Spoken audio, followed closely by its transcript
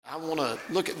I want to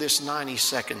look at this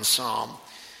 92nd Psalm.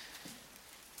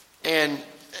 And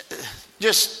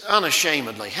just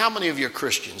unashamedly, how many of you are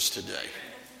Christians today?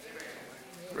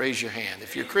 Raise your hand.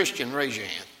 If you're Christian, raise your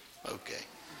hand. Okay.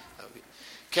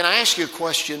 Can I ask you a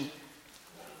question?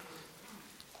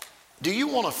 Do you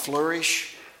want to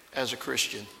flourish as a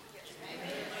Christian?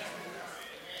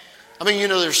 I mean,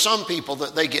 there's some people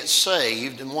that they get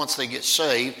saved, and once they get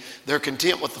saved, they're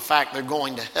content with the fact they're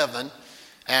going to heaven,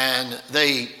 and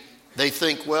they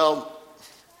think, well,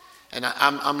 and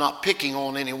I'm not picking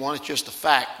on anyone, it's just a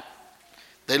fact.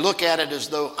 They look at it as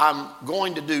though I'm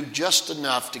going to do just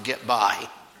enough to get by.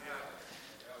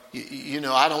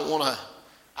 I don't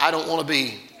want to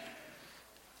be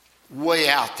way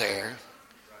out there.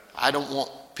 I don't want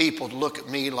people to look at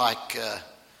me like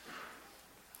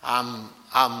I'm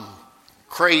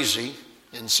crazy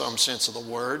in some sense of the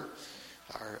word,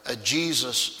 or a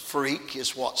Jesus freak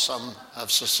is what some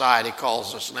of society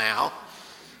calls us now.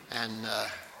 And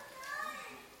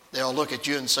they'll look at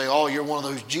you and say, oh, you're one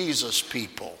of those Jesus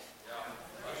people.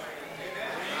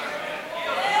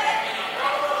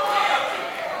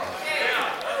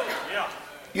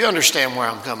 You understand where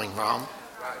I'm coming from.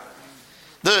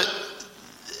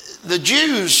 The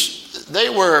Jews, they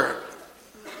were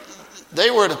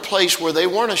at a place where they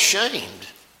weren't ashamed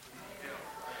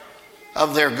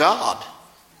of their God.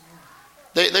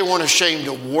 They weren't ashamed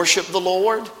to worship the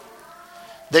Lord.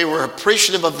 They were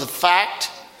appreciative of the fact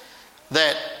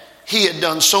that He had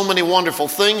done so many wonderful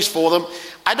things for them.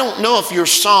 I don't know if you're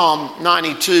Psalm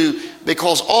 92,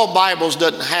 because all Bibles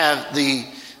doesn't have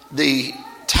the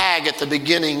tag at the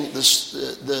beginning, the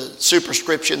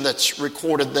superscription that's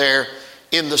recorded there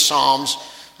in the Psalms.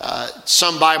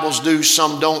 Some Bibles do,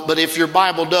 some don't. But if your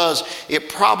Bible does, it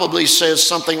probably says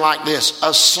something like this: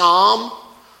 a psalm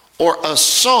or a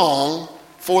song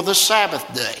for the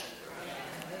Sabbath day.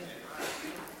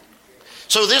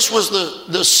 So this was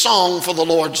the song for the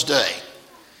Lord's day.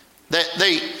 That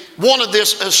they wanted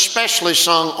this especially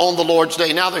sung on the Lord's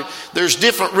day. Now there's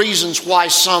different reasons why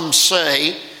some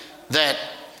say that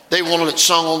they wanted it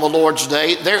sung on the Lord's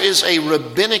day. There is a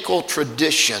rabbinical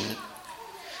tradition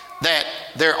that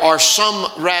there are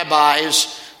some rabbis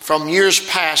from years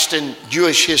past in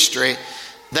Jewish history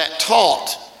that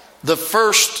taught the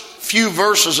first few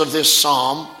verses of this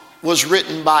psalm was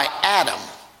written by Adam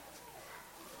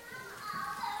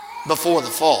before the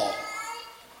fall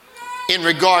in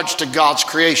regards to God's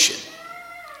creation.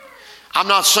 I'm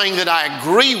not saying that I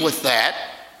agree with that,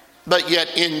 but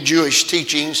yet in Jewish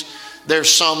teachings there's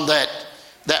some that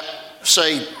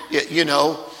say,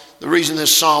 the reason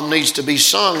this psalm needs to be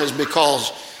sung is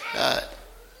because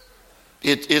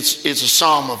it's a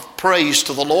psalm of praise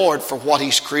to the Lord for what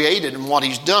He's created and what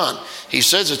He's done. He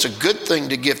says it's a good thing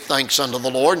to give thanks unto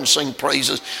the Lord and sing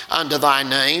praises unto Thy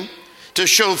name, to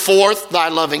show forth Thy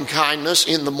loving kindness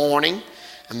in the morning,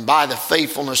 and by the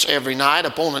faithfulness every night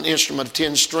upon an instrument of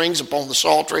 10 strings, upon the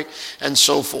psaltery, and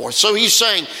so forth. So he's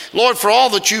saying, Lord, for all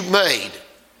that You've made,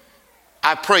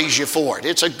 I praise You for it.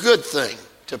 It's a good thing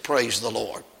to praise the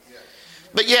Lord.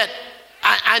 But yet,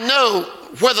 I know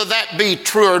whether that be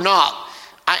true or not,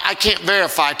 I can't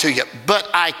verify to you. But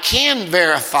I can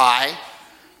verify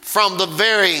from the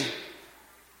very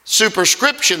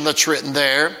superscription that's written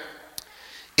there,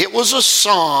 it was a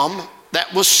psalm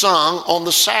that was sung on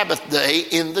the Sabbath day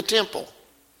in the temple.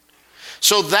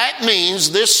 So that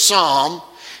means this psalm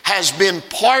has been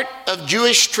part of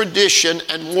Jewish tradition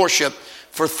and worship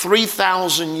for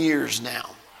 3,000 years now.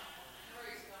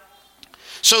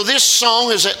 So this song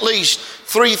is at least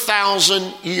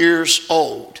 3,000 years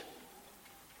old.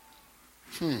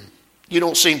 You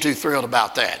don't seem too thrilled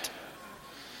about that.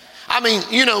 I mean,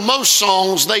 most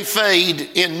songs, they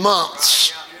fade in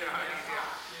months.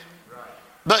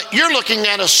 But you're looking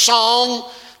at a song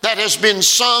that has been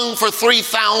sung for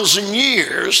 3,000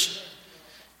 years,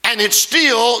 and it's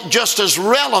still just as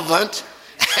relevant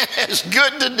and as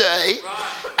good today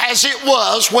as it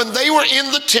was when they were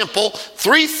in the temple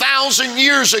 3,000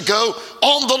 years ago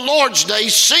on the Lord's Day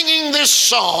singing this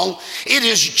song. It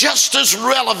is just as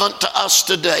relevant to us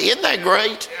today. Isn't that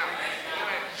great?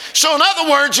 So in other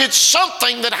words, it's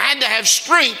something that had to have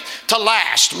strength to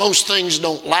last. Most things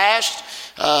don't last.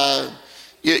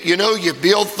 You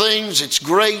build things, it's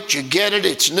great, you get it,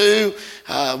 it's new.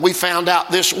 We found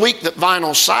out this week that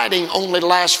vinyl siding only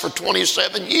lasts for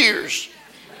 27 years.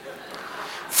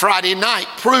 Friday night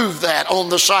proved that on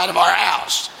the side of our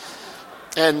house.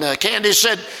 And Candy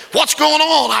said, "What's going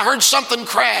on?" I heard something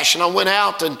crash, and I went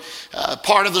out, and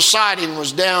part of the siding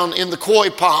was down in the koi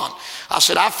pond. I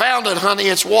said, "I found it, honey,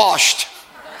 it's washed."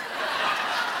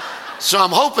 So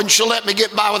I'm hoping she'll let me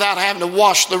get by without having to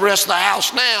wash the rest of the house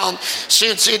down,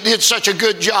 since it did such a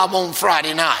good job on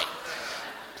Friday night.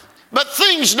 But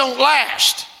things don't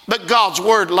last, but God's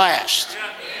word lasts.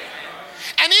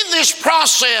 And in this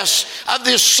process of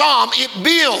this psalm, it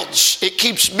builds. It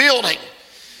keeps building.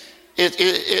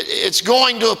 It's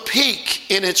going to a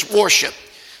peak in its worship.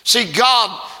 See,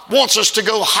 God wants us to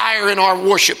go higher in our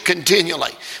worship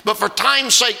continually. But for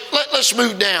time's sake, let's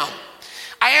move down.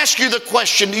 I ask you the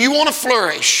question, do you want to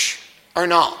flourish or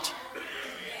not?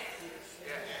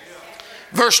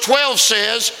 Verse 12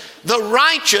 says, the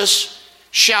righteous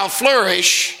shall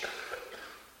flourish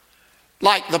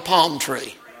like the palm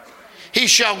tree. He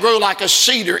shall grow like a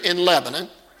cedar in Lebanon.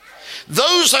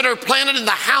 Those that are planted in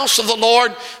the house of the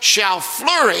Lord shall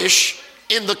flourish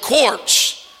in the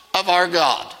courts of our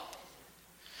God.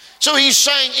 So he's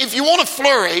saying, if you want to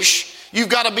flourish, you've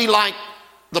got to be like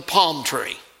the palm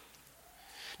tree.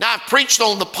 Now, I've preached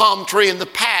on the palm tree in the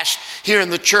past here in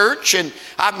the church, and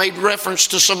I've made reference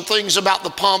to some things about the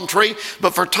palm tree,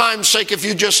 but for time's sake, if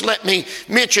you just let me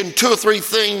mention 2 or 3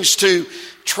 things to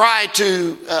try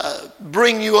to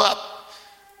bring you up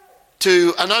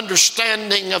to an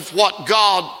understanding of what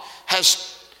God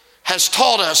has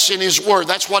taught us in His Word.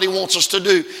 That's what He wants us to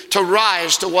do, to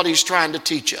rise to what He's trying to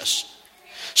teach us.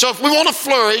 So if we want to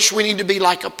flourish, we need to be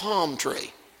like a palm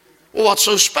tree. Well, what's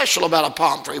so special about a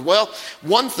palm tree? Well,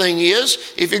 one thing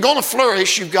is, if you're going to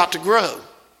flourish, you've got to grow.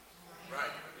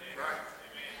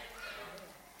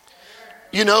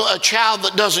 You know, a child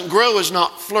that doesn't grow is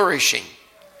not flourishing.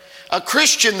 A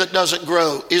Christian that doesn't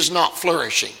grow is not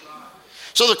flourishing.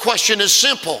 So the question is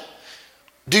simple.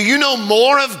 Do you know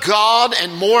more of God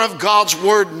and more of God's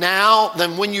Word now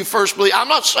than when you first believed? I'm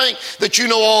not saying that you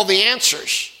know all the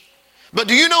answers. But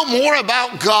do you know more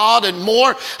about God and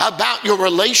more about your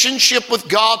relationship with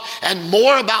God and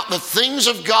more about the things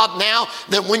of God now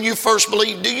than when you first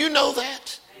believed? Do you know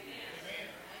that?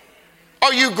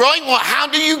 Are you growing? Well, how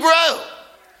do you grow?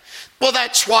 Well,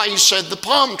 that's why He said the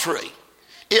palm tree.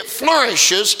 It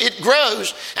flourishes, it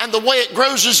grows, and the way it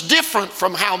grows is different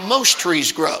from how most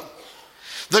trees grow.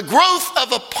 The growth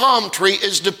of a palm tree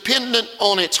is dependent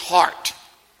on its heart.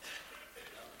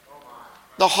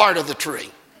 The heart of the tree.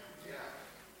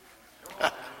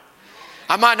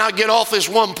 I might not get off this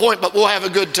one point, but we'll have a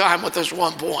good time with this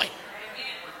one point.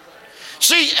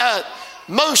 See,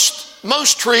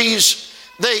 most trees,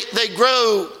 they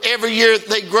grow every year,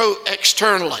 they grow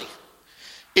externally.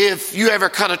 If you ever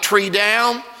cut a tree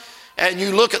down and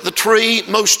you look at the tree,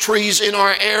 most trees in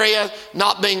our area,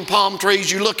 not being palm trees,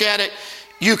 you look at it,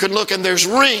 you can look and there's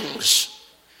rings.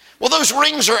 Well, those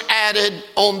rings are added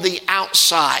on the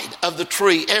outside of the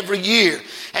tree every year.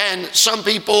 And some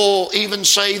people even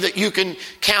say that you can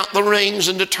count the rings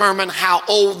and determine how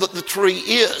old that the tree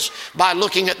is by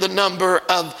looking at the number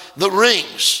of the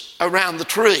rings around the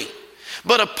tree.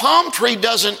 But a palm tree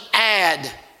doesn't add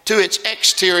to its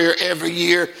exterior every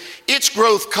year. Its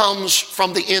growth comes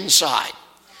from the inside.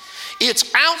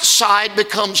 Its outside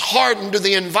becomes hardened to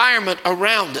the environment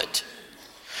around it,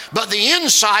 but the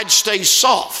inside stays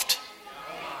soft.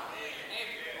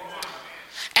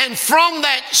 And from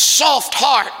that soft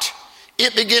heart,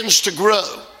 it begins to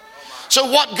grow. So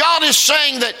what God is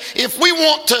saying, that if we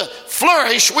want to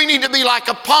flourish, we need to be like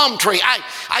a palm tree.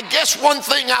 I guess one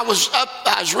thing I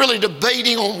was really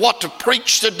debating on what to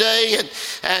preach today,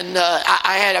 and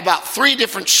I had about 3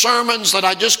 different sermons that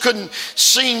I just couldn't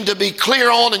seem to be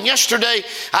clear on. And yesterday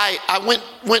I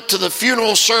went to the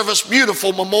funeral service,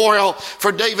 beautiful memorial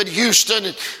for David Houston,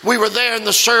 and we were there in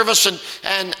the service,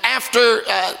 and after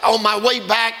on my way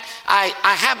back,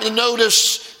 I happened to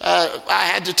notice I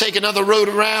had to take another road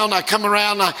around. I come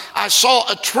around, I saw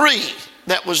a tree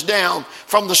that was down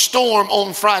from the storm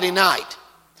on Friday night.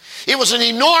 It was an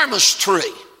enormous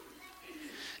tree.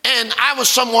 And I was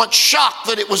somewhat shocked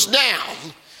that it was down.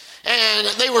 And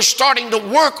they were starting to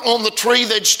work on the tree.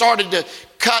 They'd started to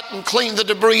cut and clean the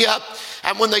debris up.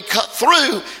 And when they cut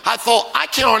through, I thought, I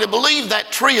can't hardly believe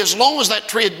that tree, as long as that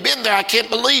tree had been there, I can't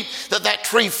believe that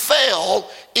tree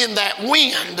fell in that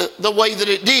wind the way that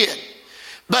it did.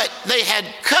 But they had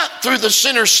cut through the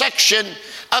center section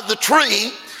of the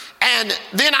tree, and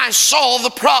then I saw the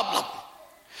problem.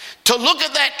 To look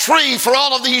at that tree for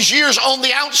all of these years, on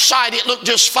the outside it looked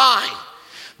just fine,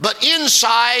 but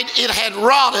inside it had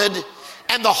rotted,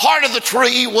 and the heart of the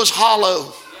tree was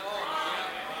hollow.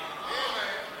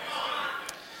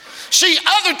 See,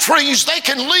 other trees, they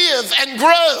can live and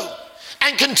grow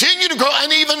and continue to grow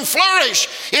and even flourish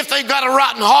if they've got a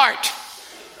rotten heart.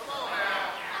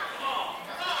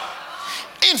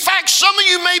 In fact, fact, some of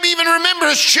you maybe even remember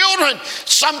as children,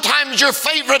 sometimes your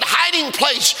favorite hiding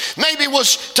place maybe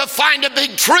was to find a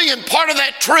big tree, and part of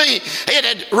that tree, it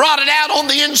had rotted out on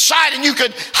the inside, and you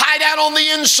could hide out on the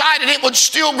inside and it would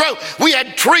still grow. We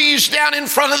had trees down in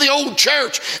front of the old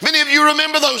church. Many of you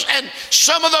remember those. And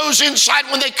some of those inside,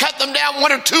 when they cut them down,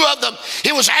 one or two of them,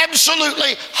 it was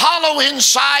absolutely hollow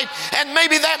inside, and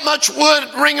maybe that much wood,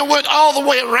 ring of wood all the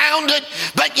way around it,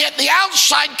 but yet the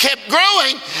outside kept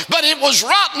growing, but it was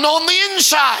rotten on the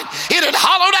inside. It had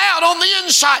hollowed out on the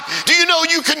inside. Do you know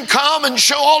you can come and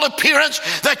show all appearance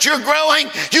that you're growing?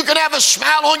 You can have a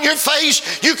smile on your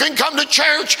face. You can come to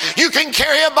church. You can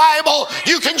carry a Bible.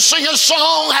 You can sing a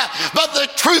song. But the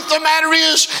truth of the matter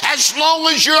is, as long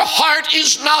as your heart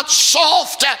is not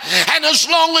soft, and as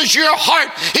long as your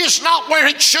heart is not where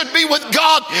it should be with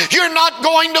God, you're not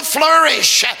going to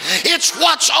flourish. It's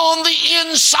what's on the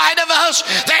inside of us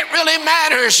that really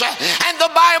matters. And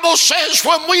the Bible says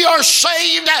when we are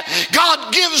saved,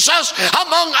 God gives us,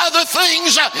 among other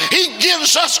things, He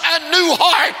gives us a new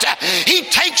heart. He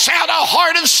takes out a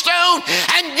heart of stone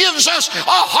and gives us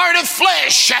a heart of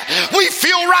flesh. We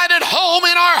feel right at home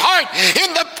in our heart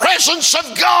in the presence of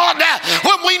God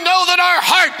when we know that our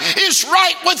heart is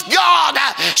right with God.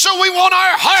 So we want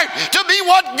our heart to be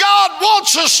what God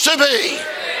wants us to be.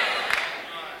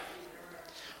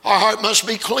 Our heart must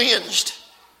be cleansed.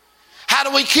 How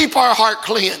do we keep our heart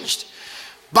cleansed?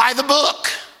 By the book,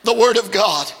 the Word of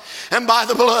God, and by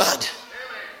the blood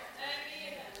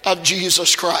of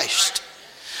Jesus Christ.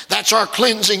 That's our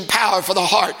cleansing power for the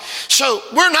heart. So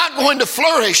we're not going to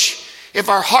flourish if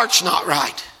our heart's not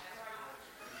right.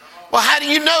 Well, how do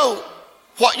you know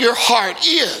what your heart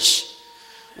is?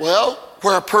 Well,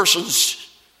 where a person's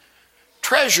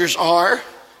treasures are,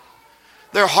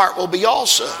 their heart will be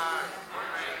also.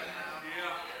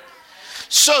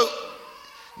 So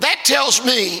that tells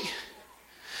me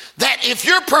that if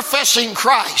you're professing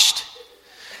Christ,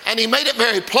 and He made it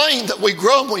very plain that we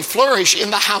grow and we flourish in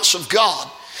the house of God,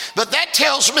 but that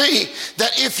tells me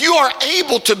that if you are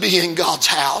able to be in God's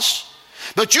house,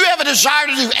 but you have a desire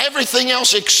to do everything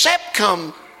else except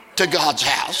come to God's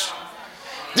house,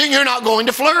 then you're not going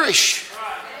to flourish.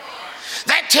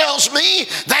 That tells me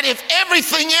that if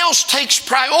everything else takes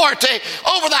priority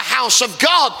over the house of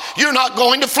God, you're not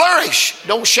going to flourish.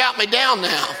 Don't shout me down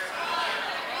now.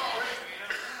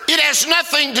 It has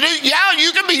nothing to do, yeah,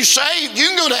 you can be saved, you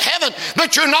can go to heaven,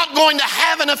 but you're not going to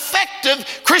have an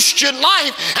effective Christian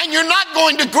life, and you're not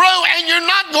going to grow, and you're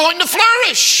not going to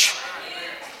flourish.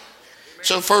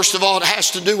 So first of all, it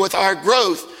has to do with our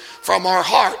growth from our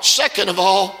heart. Second of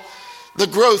all, the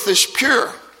growth is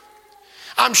pure.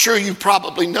 I'm sure you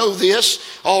probably know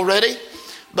this already,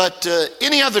 but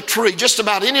any other tree, just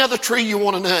about any other tree you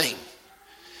want to name,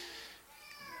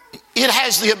 it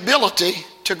has the ability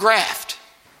to graft.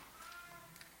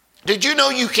 Did you know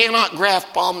you cannot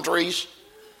graft palm trees?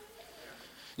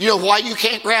 You know why you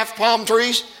can't graft palm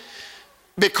trees?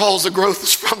 Because the growth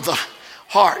is from the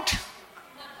heart.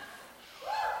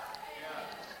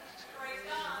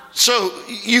 So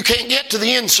you can't get to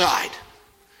the inside.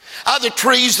 Other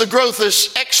trees, the growth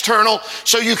is external,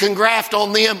 so you can graft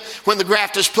on them. When the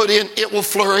graft is put in, it will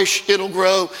flourish, it'll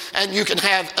grow, and you can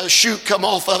have a shoot come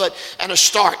off of it and a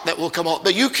stalk that will come off.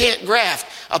 But you can't graft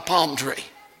a palm tree.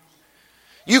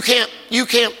 You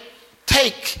can't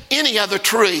take any other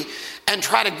tree and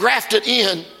try to graft it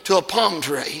in to a palm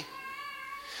tree.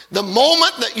 The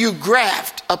moment that you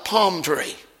graft a palm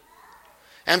tree,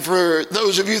 and for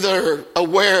those of you that are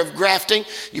aware of grafting,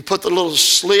 you put the little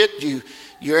slit,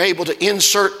 you're able to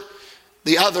insert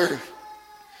the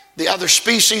other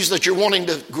species that you're wanting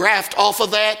to graft off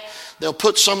of that. They'll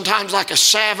put sometimes like a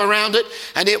salve around it,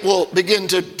 and it will begin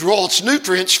to draw its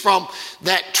nutrients from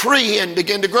that tree and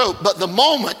begin to grow. But the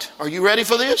moment, are you ready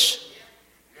for this?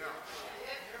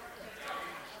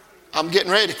 I'm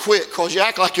getting ready to quit because you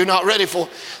act like you're not ready for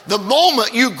it. The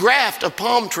moment you graft a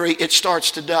palm tree, it starts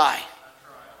to die.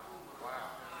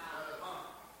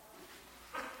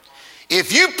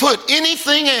 If you put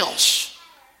anything else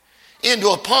into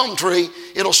a palm tree,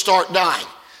 it'll start dying.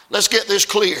 Let's get this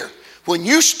clear. When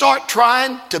you start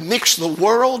trying to mix the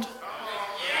world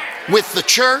with the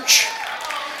church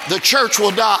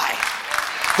will die.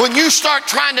 When you start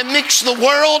trying to mix the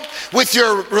world with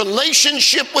your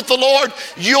relationship with the Lord,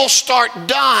 you'll start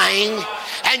dying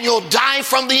and you'll die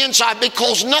from the inside,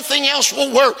 because nothing else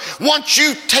will work. Once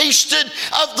you've tasted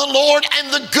of the Lord and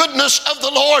the goodness of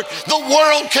the Lord, the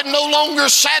world can no longer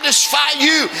satisfy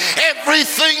you.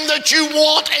 Everything that you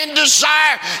want and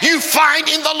desire, you find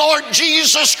in the Lord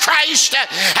Jesus Christ,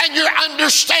 and your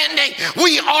understanding.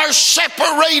 We are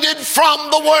separated from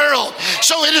the world.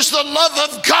 So it is the love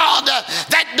of God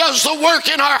that does the work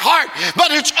in our heart,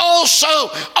 but it's also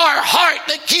our heart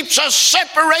that keeps us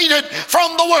separated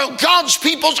from the world. God's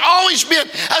people's always been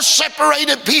a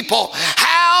separated people.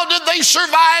 How did they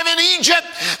survive in Egypt?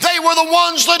 They were the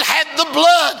ones that had the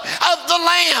blood of the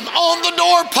lamb on the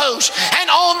doorpost and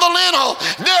on the lintel.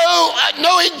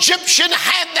 No Egyptian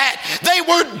had that. They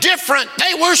were different.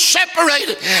 They were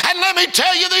separated. And let me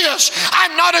tell you this,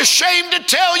 I'm not ashamed to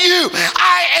tell you,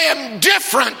 I am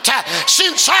different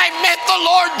since I met the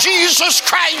Lord Jesus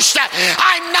Christ.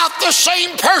 I'm not the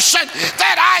same person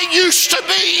that I used to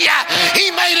be.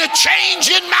 He made a change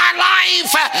in my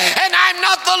life, and I'm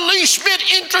not the least bit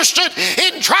interested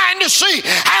in trying to see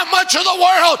how much of the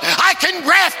world I can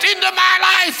graft into my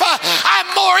life. I'm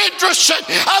more interested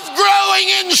of growing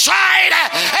inside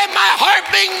and my heart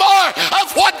being more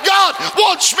of what God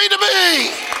wants me to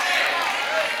be.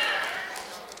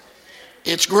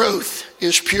 Its growth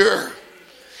is pure.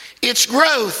 Its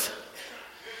growth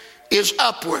is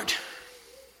upward.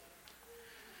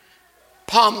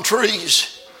 Palm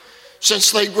trees,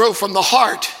 since they grow from the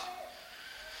heart,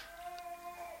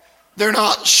 they're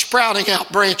not sprouting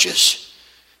out branches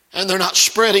and they're not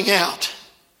spreading out.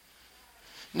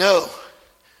 No,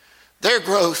 their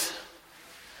growth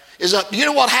is up. You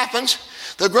know what happens?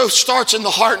 The growth starts in the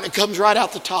heart and it comes right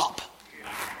out the top.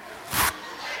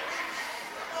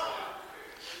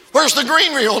 Where's the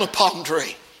greenery on a palm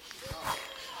tree?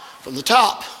 From the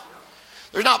top.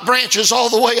 There's not branches all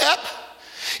the way up.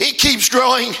 It keeps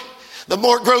growing. The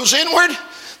more it grows inward,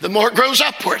 the more it grows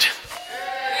upward.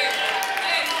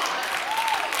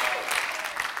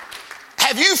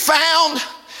 Have you found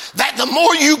that the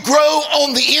more you grow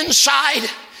on the inside,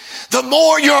 the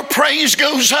more your praise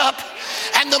goes up?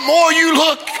 And the more you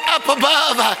look up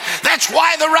above, that's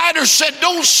why the writer said,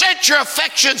 don't set your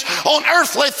affections on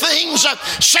earthly things,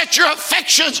 set your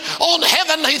affections on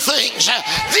heavenly things.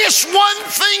 This one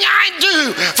thing I do,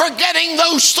 forgetting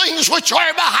those things which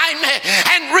are behind me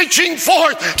and reaching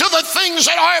forth to the things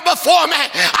that are before me,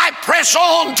 I press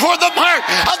on toward the mark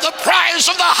of the prize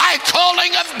of the high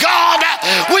calling of God.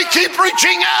 We keep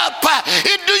reaching up.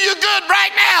 It'd do you good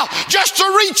right now just to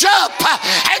reach up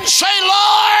and say,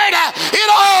 Lord, it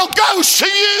all goes to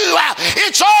you.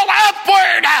 It's all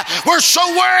upward. We're so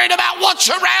worried about what's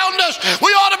around us. We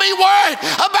ought to be worried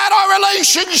about our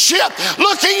relationship,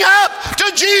 looking up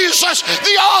to Jesus,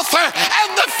 the author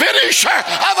and the finisher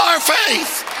of our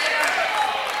faith.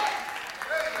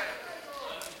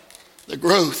 The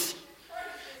growth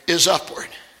is upward.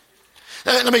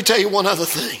 Now, let me tell you one other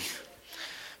thing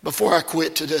before I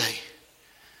quit today.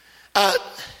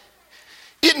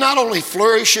 It not only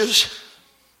flourishes,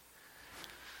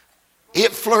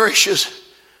 it flourishes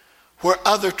where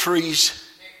other trees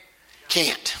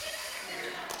can't.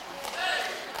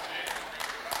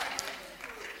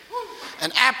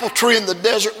 An apple tree in the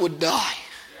desert would die.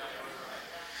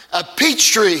 A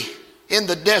peach tree in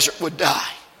the desert would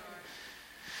die.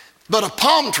 But a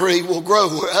palm tree will grow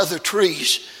where other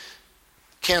trees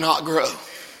cannot grow.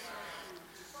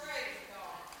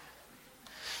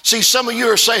 See, some of you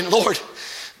are saying, Lord,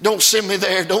 don't send me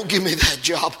there. Don't give me that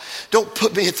job. Don't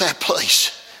put me at that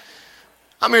place.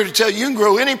 I'm here to tell you, you can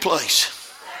grow any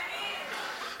place.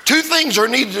 Two things are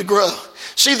needed to grow.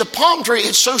 See, the palm tree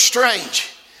is so strange.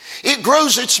 It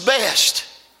grows its best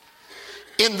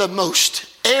in the most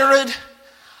arid,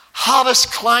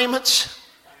 hottest climates.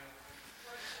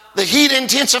 The heat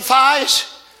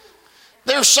intensifies.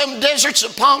 There's some deserts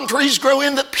that palm trees grow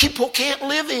in that people can't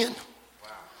live in.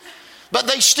 But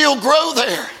they still grow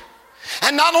there.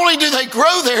 And not only do they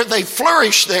grow there, they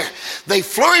flourish there. They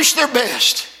flourish their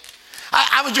best.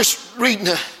 I was just reading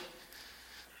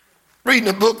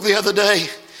a book the other day,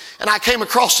 and I came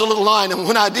across a little line, and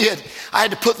when I did, I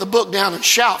had to put the book down and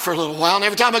shout for a little while, and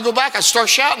every time I go back, I start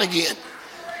shouting again.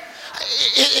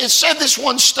 It said this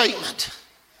one statement: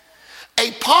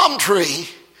 a palm tree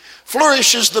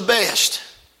flourishes the best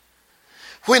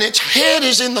when its head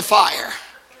is in the fire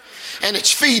and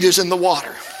its feet is in the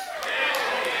water.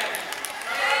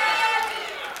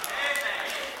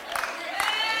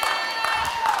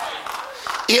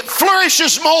 It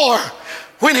flourishes more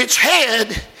when its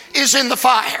head is in the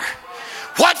fire.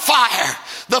 What fire?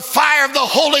 The fire of the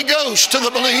Holy Ghost to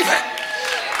the believer.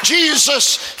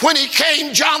 Jesus, when he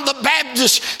came, John the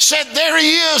Baptist said, there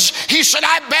he is. He said,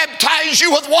 I baptize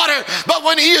you with water, but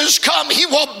when he is come, he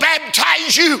will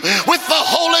baptize you with the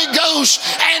Holy Ghost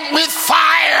and with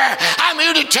fire. I'm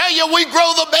here to tell you, we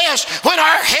grow the best when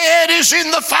our head is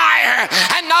in the fire.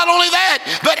 And not only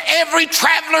that, but every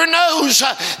traveler knows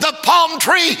the palm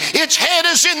tree, its head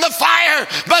is in the fire,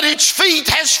 but its feet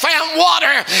has found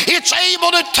water. It's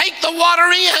able to take the water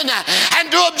in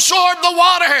and to absorb the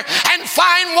water and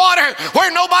find water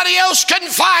where nobody else can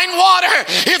find water.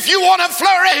 If you want to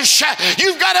flourish,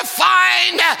 you've got to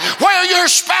find where your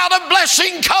spout of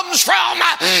blessing comes from.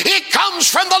 It comes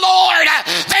from the Lord.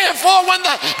 Therefore, when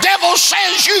the devil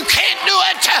says you can't do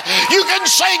it, you can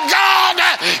say, God,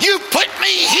 you put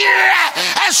me here.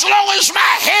 As long as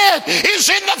my head is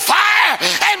in the fire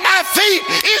and my feet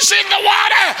is in the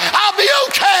water, I'll be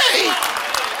okay.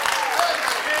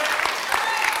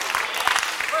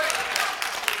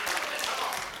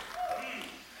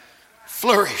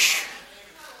 Flourish.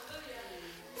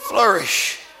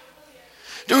 Flourish.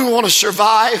 Do we want to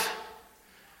survive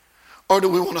or do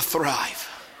we want to thrive?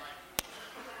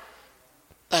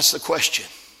 That's the question.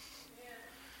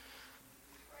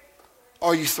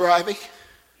 Are you thriving?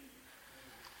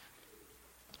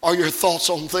 Are your thoughts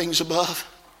on things above?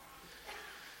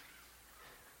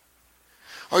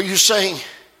 Are you saying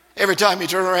every time you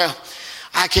turn around,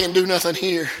 I can't do nothing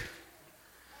here?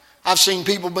 I've seen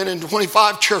people been in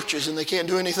 25 churches and they can't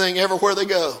do anything everywhere they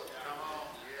go.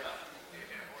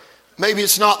 Maybe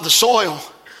it's not the soil.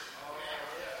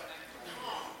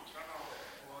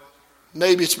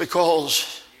 Maybe it's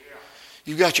because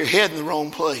you've got your head in the wrong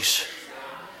place.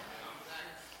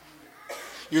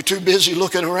 You're too busy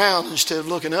looking around instead of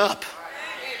looking up.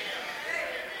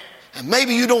 And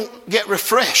maybe you don't get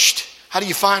refreshed. How do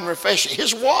you find refreshing?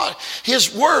 His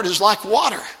word is like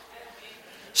water.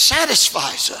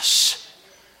 Satisfies us.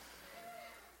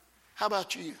 How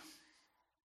about you?